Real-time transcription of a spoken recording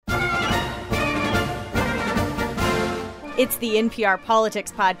It's the NPR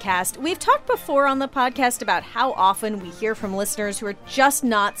Politics Podcast. We've talked before on the podcast about how often we hear from listeners who are just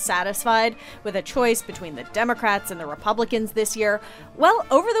not satisfied with a choice between the Democrats and the Republicans this year. Well,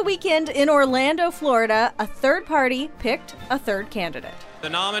 over the weekend in Orlando, Florida, a third party picked a third candidate.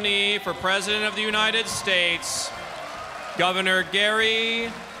 The nominee for President of the United States, Governor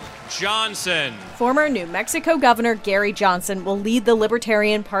Gary Johnson. Former New Mexico Governor Gary Johnson will lead the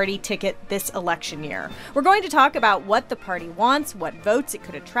Libertarian Party ticket this election year. We're going to talk about what the party wants, what votes it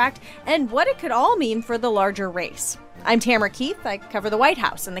could attract, and what it could all mean for the larger race. I'm Tamara Keith. I cover the White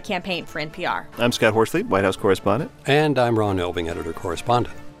House and the campaign for NPR. I'm Scott Horsley, White House correspondent. And I'm Ron Elving,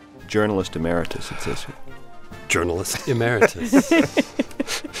 editor-correspondent. Journalist emeritus, it says here. Journalist emeritus.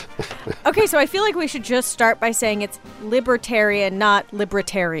 Okay, so I feel like we should just start by saying it's libertarian, not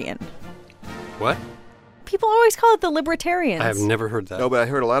libertarian. What? People always call it the Libertarians. I have never heard that. No, but I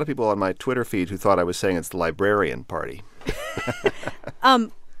heard a lot of people on my Twitter feed who thought I was saying it's the Librarian Party.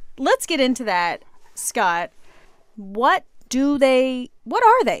 Let's get into that, Scott. What are they?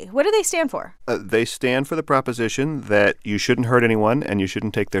 What do they stand for? They stand for the proposition that you shouldn't hurt anyone and you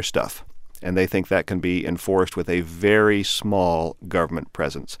shouldn't take their stuff. And they think that can be enforced with a very small government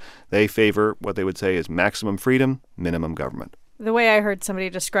presence. They favor what they would say is maximum freedom, minimum government. The way I heard somebody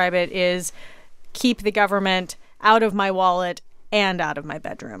describe it is keep the government out of my wallet and out of my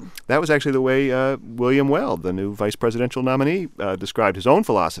bedroom. That was actually the way William Weld, the new vice presidential nominee, described his own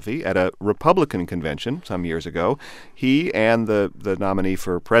philosophy at a Republican convention some years ago. He and the nominee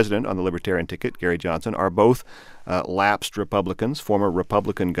for president on the Libertarian ticket, Gary Johnson, are both lapsed Republicans, former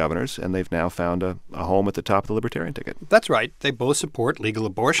Republican governors, and they've now found a home at the top of the Libertarian ticket. That's right. They both support legal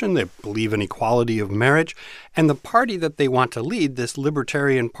abortion. They believe in equality of marriage. And the party that they want to lead, this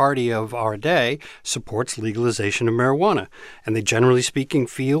Libertarian Party of our day, supports legalization of marijuana. And they generally speaking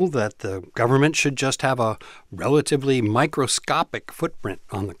feel that the government should just have a relatively microscopic footprint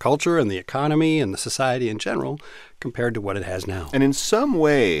on the culture and the economy and the society in general compared to what it has now. And in some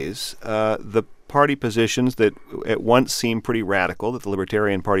ways, the party positions that at once seemed pretty radical, that the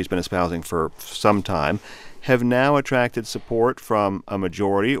Libertarian Party's been espousing for some time, have now attracted support from a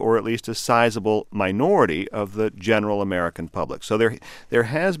majority or at least a sizable minority of the general American public. So there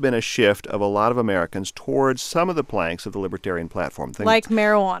has been a shift of a lot of Americans towards some of the planks of the Libertarian platform. Like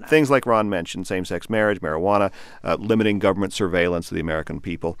marijuana. Things like Ron mentioned, same-sex marriage, marijuana, limiting government surveillance of the American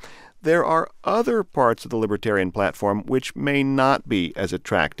people. There are other parts of the Libertarian platform which may not be as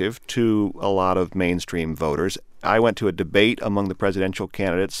attractive to a lot of mainstream voters. I went to a debate among the presidential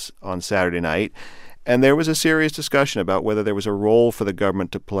candidates on Saturday night, and there was a serious discussion about whether there was a role for the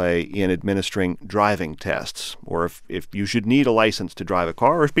government to play in administering driving tests, or if you should need a license to drive a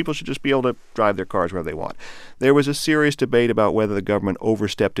car, or if people should just be able to drive their cars wherever they want. There was a serious debate about whether the government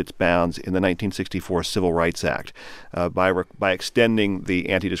overstepped its bounds in the 1964 Civil Rights Act by extending the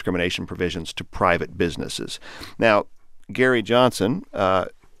anti-discrimination provisions to private businesses. Now, Gary Johnson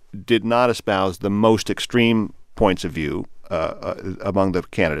did not espouse the most extreme points of view among the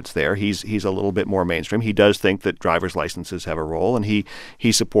candidates there. He's a little bit more mainstream. He does think that driver's licenses have a role, and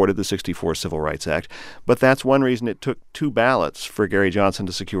he supported the 64 Civil Rights Act. But that's one reason it took 2 ballots for Gary Johnson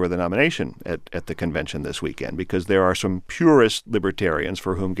to secure the nomination at the convention this weekend, because there are some purist libertarians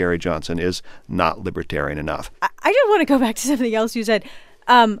for whom Gary Johnson is not libertarian enough. I just want to go back to something else you said.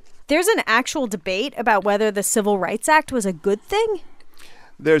 There's an actual debate about whether the Civil Rights Act was a good thing?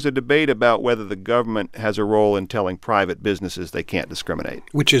 There's a debate about whether the government has a role in telling private businesses they can't discriminate.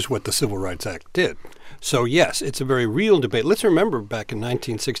 Which is what the Civil Rights Act did. So, yes, it's a very real debate. Let's remember back in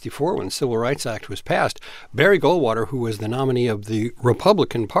 1964 when the Civil Rights Act was passed, Barry Goldwater, who was the nominee of the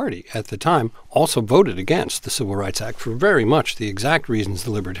Republican Party at the time, also voted against the Civil Rights Act for very much the exact reasons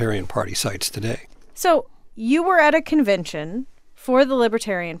the Libertarian Party cites today. So you were at a convention for the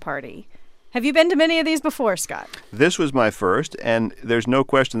Libertarian Party. Have you been to many of these before, Scott? This was my first, and there's no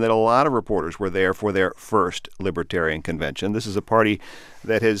question that a lot of reporters were there for their first Libertarian convention. This is a party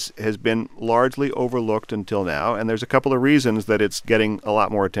that has been largely overlooked until now, and there's a couple of reasons that it's getting a lot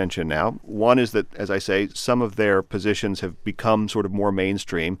more attention now. One is that, as I say, some of their positions have become sort of more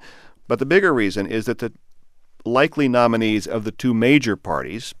mainstream, but the bigger reason is that the likely nominees of the 2 major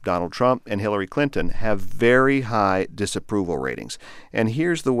parties, Donald Trump and Hillary Clinton, have very high disapproval ratings. And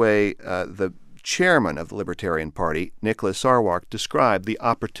here's the way the chairman of the Libertarian Party, Nicholas Sarwark, described the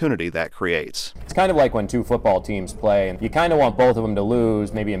opportunity that creates. It's kind of like when 2 football teams play, and you kind of want both of them to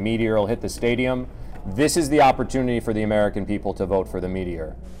lose. Maybe a meteor will hit the stadium. This is the opportunity for the American people to vote for the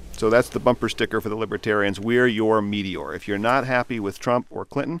meteor. So that's the bumper sticker for the Libertarians. We're your meteor. If you're not happy with Trump or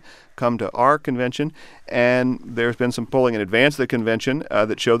Clinton, come to our convention. And there's been some polling in advance of the convention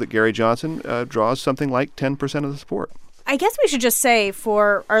that showed that Gary Johnson draws something like 10% of the support. I guess we should just say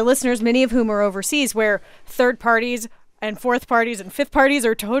for our listeners, many of whom are overseas, where third parties and fourth parties and fifth parties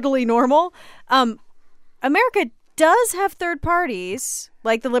are totally normal, America does have third parties,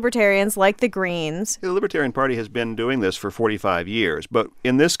 like the Libertarians, like the Greens. The Libertarian Party has been doing this for 45 years, but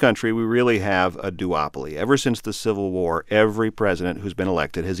in this country, we really have a duopoly. Ever since the Civil War, every president who's been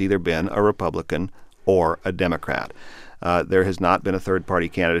elected has either been a Republican or a Democrat. There has not been a third-party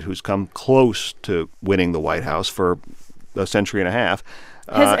candidate who's come close to winning the White House for a century and a half.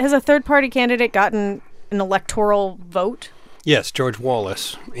 Has a third-party candidate gotten an electoral vote? Yes, George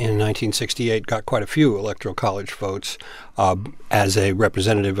Wallace in 1968 got quite a few Electoral College votes as a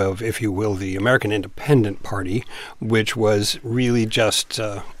representative of, if you will, the American Independent Party, which was really just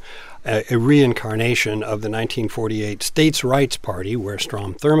a reincarnation of the 1948 States' Rights Party, where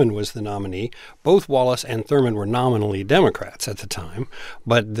Strom Thurmond was the nominee. Both Wallace and Thurmond were nominally Democrats at the time,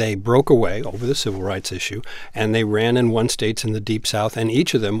 but they broke away over the civil rights issue, and they ran and won states in the Deep South, and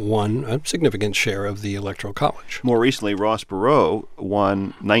each of them won a significant share of the Electoral College. More recently, Ross Perot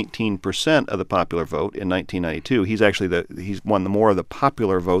won 19% of the popular vote in 1992. He's won more of the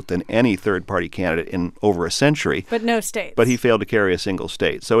popular vote than any third-party candidate in over a century. But no states. But he failed to carry a single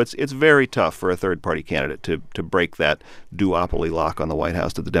state. So it's very tough for a third-party candidate to break that duopoly lock on the White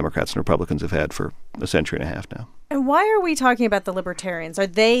House that the Democrats and Republicans have had for a century and a half now. And why are we talking about the Libertarians? Are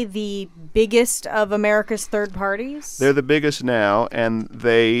they the biggest of America's third parties? They're the biggest now, and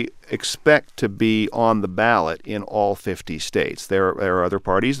they expect to be on the ballot in all 50 states. There are other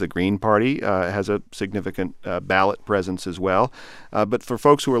parties. The Green Party has a significant ballot presence as well. But for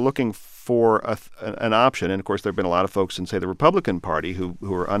folks who are looking for an option, and of course there have been a lot of folks in, say, the Republican Party who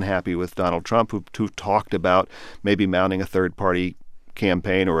are unhappy with Donald Trump, who talked about maybe mounting a third-party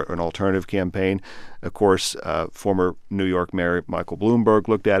campaign or an alternative campaign. Of course, former New York Mayor Michael Bloomberg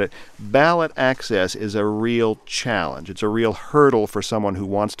looked at it. Ballot access is a real challenge. It's a real hurdle for someone who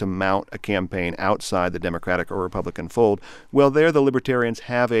wants to mount a campaign outside the Democratic or Republican fold. Well, there the Libertarians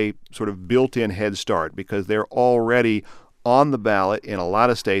have a sort of built-in head start because they're already on the ballot in a lot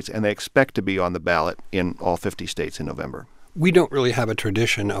of states, and they expect to be on the ballot in all 50 states in November. We don't really have a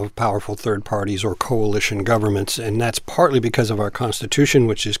tradition of powerful third parties or coalition governments, and that's partly because of our Constitution,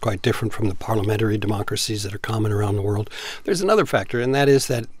 which is quite different from the parliamentary democracies that are common around the world. There's another factor, and that is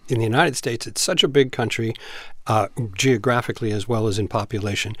that in the United States, it's such a big country, geographically as well as in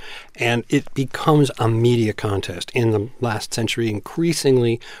population, and it becomes a media contest. In the last century,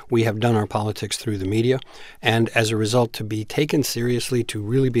 increasingly, we have done our politics through the media, and as a result, to be taken seriously, to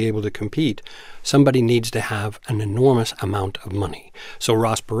really be able to compete, somebody needs to have an enormous amount of money. So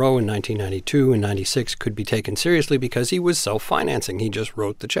Ross Perot in 1992 and 96 could be taken seriously because he was self-financing. He just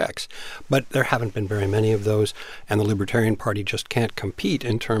wrote the checks. But there haven't been very many of those, and the Libertarian Party just can't compete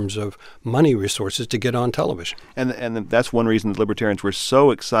in terms of money resources to get on television. And that's one reason the Libertarians were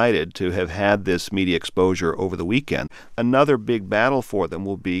so excited to have had this media exposure over the weekend. Another big battle for them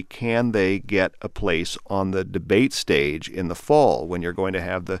will be, can they get a place on the debate stage in the fall when you're going to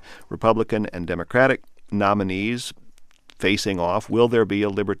have the Republican and Democratic nominees facing off? Will there be a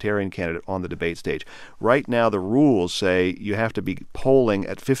Libertarian candidate on the debate stage? Right now, the rules say you have to be polling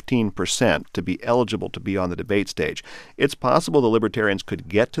at 15% to be eligible to be on the debate stage. It's possible the Libertarians could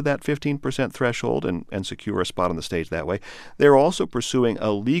get to that 15% threshold and secure a spot on the stage that way. They're also pursuing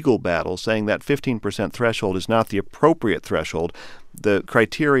a legal battle saying that 15% threshold is not the appropriate threshold. The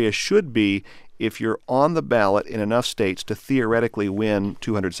criteria should be if you're on the ballot in enough states to theoretically win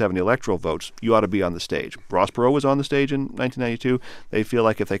 270 electoral votes, you ought to be on the stage. Ross Perot was on the stage in 1992. They feel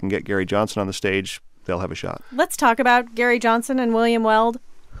like if they can get Gary Johnson on the stage, they'll have a shot. Let's talk about Gary Johnson and William Weld.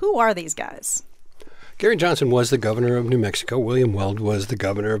 Who are these guys? Gary Johnson was the governor of New Mexico. William Weld was the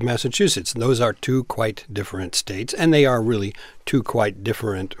governor of Massachusetts. Those are two quite different states, and they are really two quite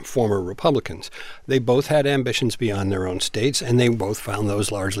different former Republicans. They both had ambitions beyond their own states, and they both found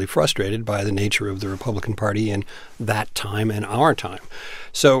those largely frustrated by the nature of the Republican Party in that time and our time.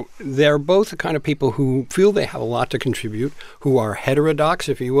 So they're both the kind of people who feel they have a lot to contribute, who are heterodox,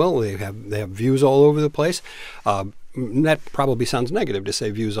 if you will. They have views all over the place. That probably sounds negative to say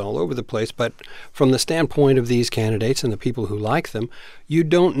views all over the place, but from the standpoint of these candidates and the people who like them, you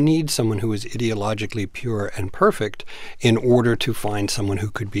don't need someone who is ideologically pure and perfect in order to find someone who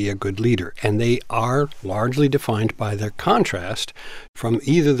could be a good leader. And they are largely defined by their contrast from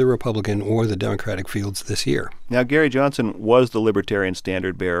either the Republican or the Democratic fields this year. Now, Gary Johnson was the Libertarian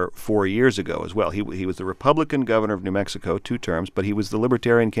standard bearer 4 years ago as well. He was the Republican governor of New Mexico 2 terms, but he was the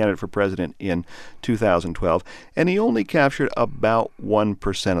Libertarian candidate for president in 2012, and he only captured about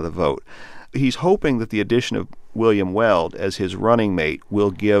 1% of the vote. He's hoping that the addition of William Weld as his running mate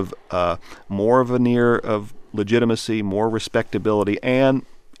will give more of a veneer of legitimacy, more respectability, and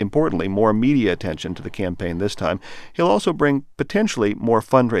importantly, more media attention to the campaign this time. He'll also bring potentially more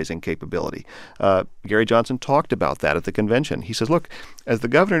fundraising capability. Gary Johnson talked about that at the convention. He says, look, as the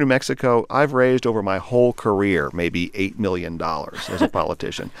governor of New Mexico, I've raised over my whole career maybe $8 million as a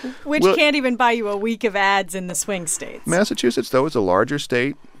politician. Which can't even buy you a week of ads in the swing states. Massachusetts, though, is a larger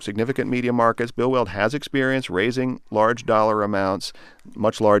state, significant media markets. Bill Weld has experience raising large dollar amounts,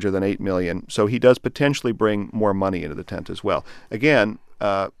 much larger than $8 million. So he does potentially bring more money into the tent as well. Again,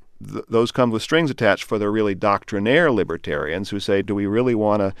 those come with strings attached for the really doctrinaire libertarians who say, do we really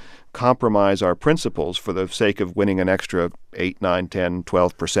want to compromise our principles for the sake of winning an extra 8, 9, 10,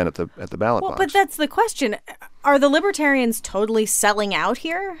 12% at the ballot box? But that's the question. Are the libertarians totally selling out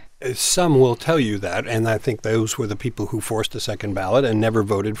here? Some will tell you that, and I think those were the people who forced a second ballot and never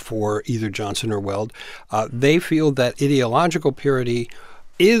voted for either Johnson or Weld. They feel that ideological purity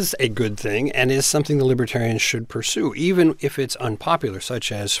is a good thing and is something the libertarians should pursue, even if it's unpopular,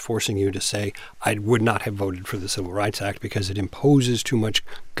 such as forcing you to say, I would not have voted for the Civil Rights Act because it imposes too much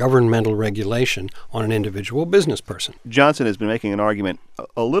governmental regulation on an individual business person. Johnson has been making an argument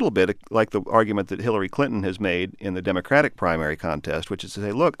a little bit like the argument that Hillary Clinton has made in the Democratic primary contest, which is to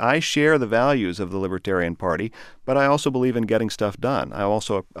say, look, I share the values of the Libertarian Party, but I also believe in getting stuff done. I'm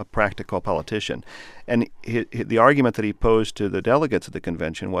also a practical politician. And the argument that he posed to the delegates at the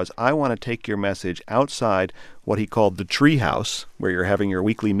convention was, I want to take your message outside what he called the treehouse, where you're having your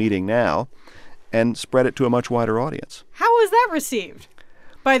weekly meeting now, and spread it to a much wider audience. How was that received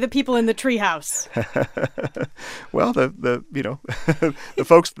by the people in the treehouse? Well, the the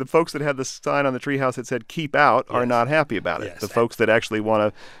folks that had the sign on the treehouse that said "Keep Out" are not happy about it. Yes. The folks that actually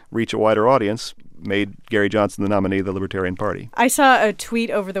want to reach a wider audience made Gary Johnson the nominee of the Libertarian Party. I saw a tweet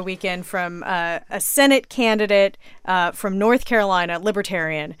over the weekend from a Senate candidate from North Carolina,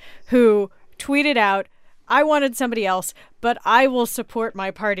 Libertarian, who tweeted out, I wanted somebody else, but I will support my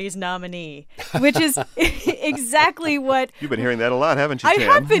party's nominee, which is exactly what... You've been hearing that a lot, haven't you, I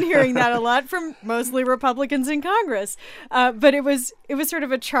Tam? have been hearing that a lot from mostly Republicans in Congress. But it was sort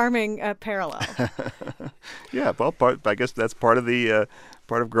of a charming parallel. Yeah, well, I guess that's part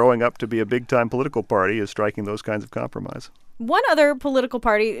of growing up to be a big-time political party is striking those kinds of compromise. One other political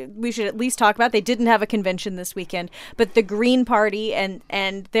party we should at least talk about, they didn't have a convention this weekend, but the Green Party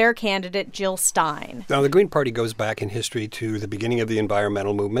and their candidate, Jill Stein. Now, the Green Party goes back in history to the beginning of the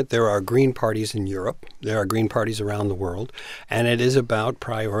environmental movement. There are Green parties in Europe. There are Green parties around the world. And it is about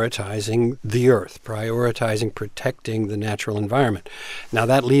prioritizing the earth, prioritizing protecting the natural environment. Now,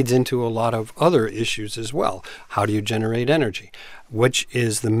 that leads into a lot of other issues as well. How do you generate energy? Which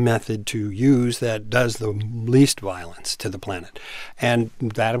is the method to use that does the least violence to the planet? And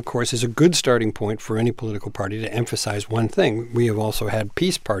that, of course, is a good starting point for any political party to emphasize one thing. We have also had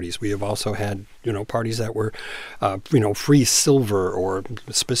peace parties. We have also had, parties that were, free silver or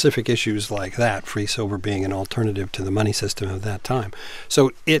specific issues like that, free silver being an alternative to the money system of that time.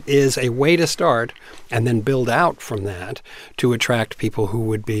 So it is a way to start and then build out from that to attract people who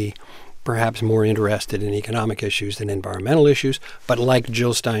would be perhaps more interested in economic issues than environmental issues, but like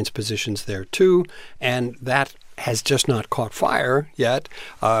Jill Stein's positions there too, and that has just not caught fire yet.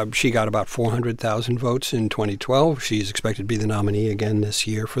 She got about 400,000 votes in 2012. She's expected to be the nominee again this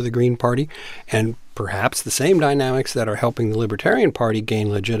year for the Green Party, and perhaps the same dynamics that are helping the Libertarian Party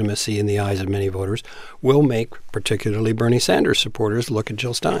gain legitimacy in the eyes of many voters will make particularly Bernie Sanders supporters look at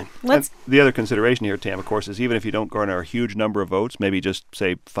Jill Stein. The other consideration here, Tam, of course, is even if you don't garner a huge number of votes, maybe just,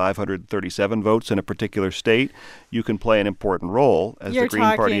 say, 537 votes in a particular state, you can play an important role, as the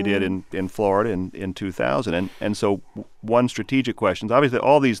Green Party did in Florida in 2000. And so one strategic question, obviously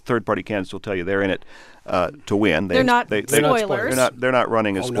all these third-party candidates will tell you they're in it to win. They're not spoilers. They're not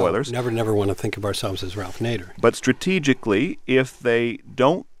running as spoilers. No, never want to think of ourselves as Ralph Nader. But strategically, if they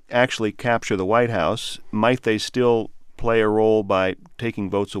don't actually capture the White House, might they still play a role by taking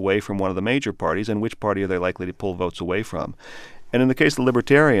votes away from one of the major parties, and which party are they likely to pull votes away from? And in the case of the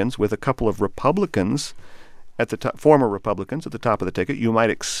Libertarians, with a couple of Republicans at the top, former Republicans at the top of the ticket, you might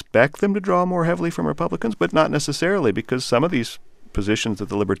expect them to draw more heavily from Republicans, but not necessarily, because some of these positions that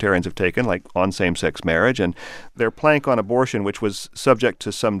the Libertarians have taken, like on same-sex marriage, and their plank on abortion, which was subject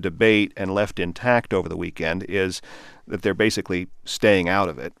to some debate and left intact over the weekend, is that they're basically staying out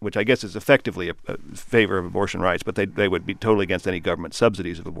of it, which I guess is effectively a favor of abortion rights, but they would be totally against any government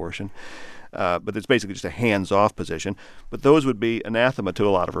subsidies of abortion. But it's basically just a hands-off position. But those would be anathema to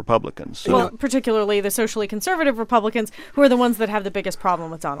a lot of Republicans. So, well, particularly the socially conservative Republicans, who are the ones that have the biggest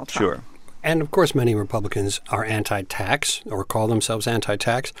problem with Donald Trump. Sure. And, of course, many Republicans are anti-tax or call themselves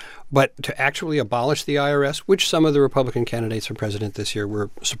anti-tax. But to actually abolish the IRS, which some of the Republican candidates for president this year were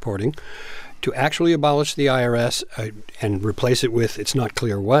supporting, to actually abolish the IRS and replace it with it's not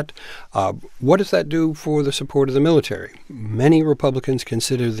clear what does that do for the support of the military? Many Republicans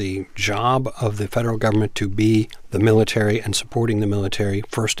consider the job of the federal government to be the military and supporting the military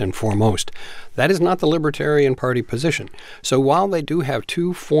first and foremost. That is not the Libertarian Party position. So while they do have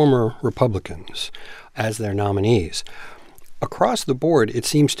two former Republicans as their nominees, across the board, it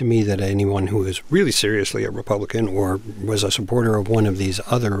seems to me that anyone who is really seriously a Republican or was a supporter of one of these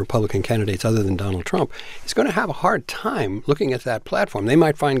other Republican candidates other than Donald Trump is going to have a hard time looking at that platform. They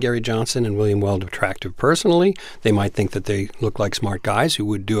might find Gary Johnson and William Weld attractive personally. They might think that they look like smart guys who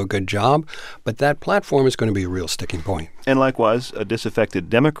would do a good job. But that platform is going to be a real sticking point. And likewise, a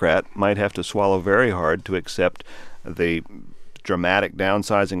disaffected Democrat might have to swallow very hard to accept the dramatic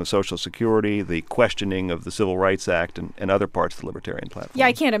downsizing of Social Security, the questioning of the Civil Rights Act, and other parts of the Libertarian platform. Yeah,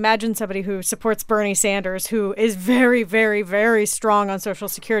 I can't imagine somebody who supports Bernie Sanders, who is very, very, very strong on Social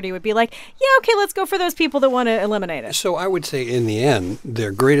Security, would be like, yeah, okay, let's go for those people that want to eliminate it. So I would say in the end,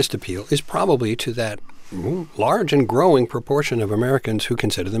 their greatest appeal is probably to that large and growing proportion of Americans who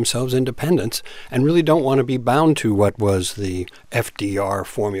consider themselves independents and really don't want to be bound to what was the FDR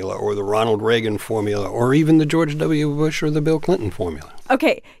formula or the Ronald Reagan formula or even the George W. Bush or the Bill Clinton formula.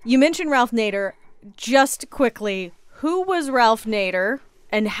 Okay, you mentioned Ralph Nader. Just quickly, who was Ralph Nader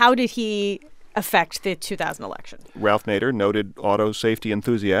and how did he affect the 2000 election? Ralph Nader, noted auto safety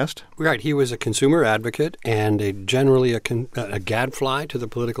enthusiast. Right. He was a consumer advocate and generally a gadfly to the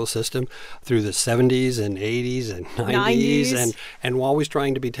political system through the 70s and 80s and 90s. And always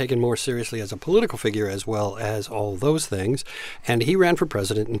trying to be taken more seriously as a political figure as well as all those things. And he ran for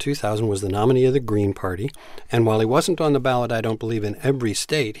president in 2000, was the nominee of the Green Party. And while he wasn't on the ballot, I don't believe, in every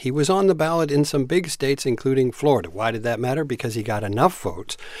state, he was on the ballot in some big states, including Florida. Why did that matter? Because he got enough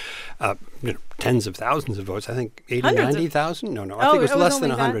votes. Tens of thousands of votes. I think 80, 90,000? No. I think it was less than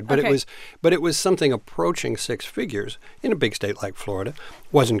 100. But okay. it was something approaching six figures in a big state like Florida.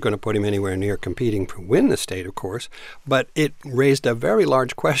 Wasn't going to put him anywhere near competing to win the state, of course. But it raised a very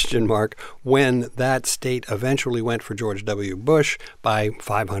large question mark when that state eventually went for George W. Bush by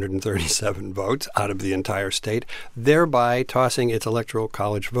 537 votes out of the entire state, thereby tossing its electoral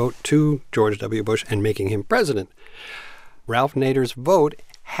college vote to George W. Bush and making him president. Ralph Nader's vote,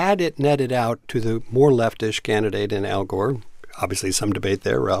 had it netted out to the more leftish candidate in Al Gore, obviously some debate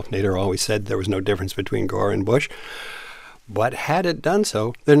there. Ralph Nader always said there was no difference between Gore and Bush. But had it done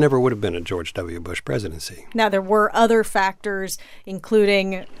so, there never would have been a George W. Bush presidency. Now, there were other factors,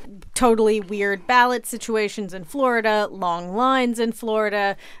 including totally weird ballot situations in Florida, long lines in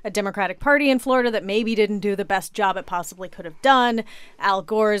Florida, a Democratic Party in Florida that maybe didn't do the best job it possibly could have done, Al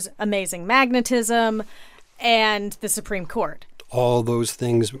Gore's amazing magnetism, and the Supreme Court. All those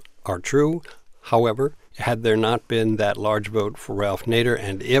things are true. However, had there not been that large vote for Ralph Nader,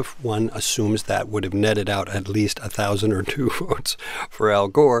 and if one assumes that would have netted out at least 1,000 or 2 votes for Al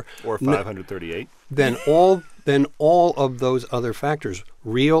Gore, or 538, then all of those other factors,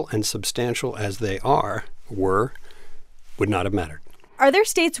 real and substantial as they would not have mattered. Are there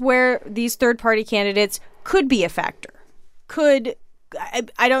states where these third-party candidates could be a factor?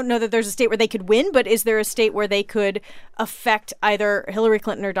 I don't know that there's a state where they could win, but is there a state where they could affect either Hillary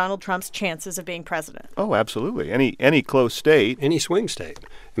Clinton or Donald Trump's chances of being president? Oh, absolutely. Any close state. Any swing state.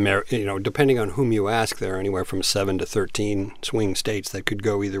 Depending on whom you ask, there are anywhere from 7 to 13 swing states that could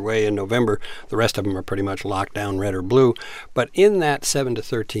go either way in November. The rest of them are pretty much locked down red or blue. But in that 7 to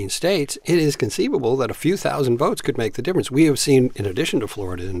 13 states, it is conceivable that a few thousand votes could make the difference. We have seen, in addition to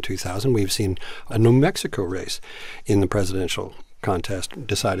Florida in 2000, we've seen a New Mexico race in the presidential contest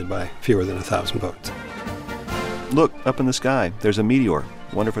decided by fewer than 1,000 votes. Look, up in the sky, there's a meteor.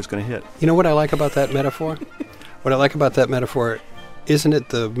 Wonder if it's going to hit. You know what I like about that metaphor? What I like about that metaphor, isn't it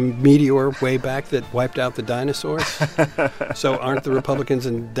the meteor way back that wiped out the dinosaurs? So aren't the Republicans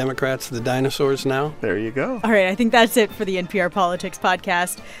and Democrats the dinosaurs now? There you go. All right, I think that's it for the NPR Politics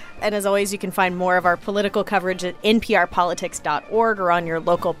Podcast. And as always, you can find more of our political coverage at nprpolitics.org or on your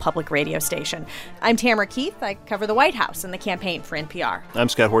local public radio station. I'm Tamara Keith. I cover the White House and the campaign for NPR. I'm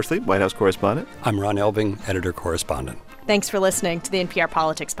Scott Horsley, White House correspondent. I'm Ron Elving, editor-correspondent. Thanks for listening to the NPR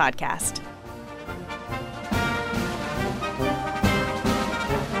Politics Podcast.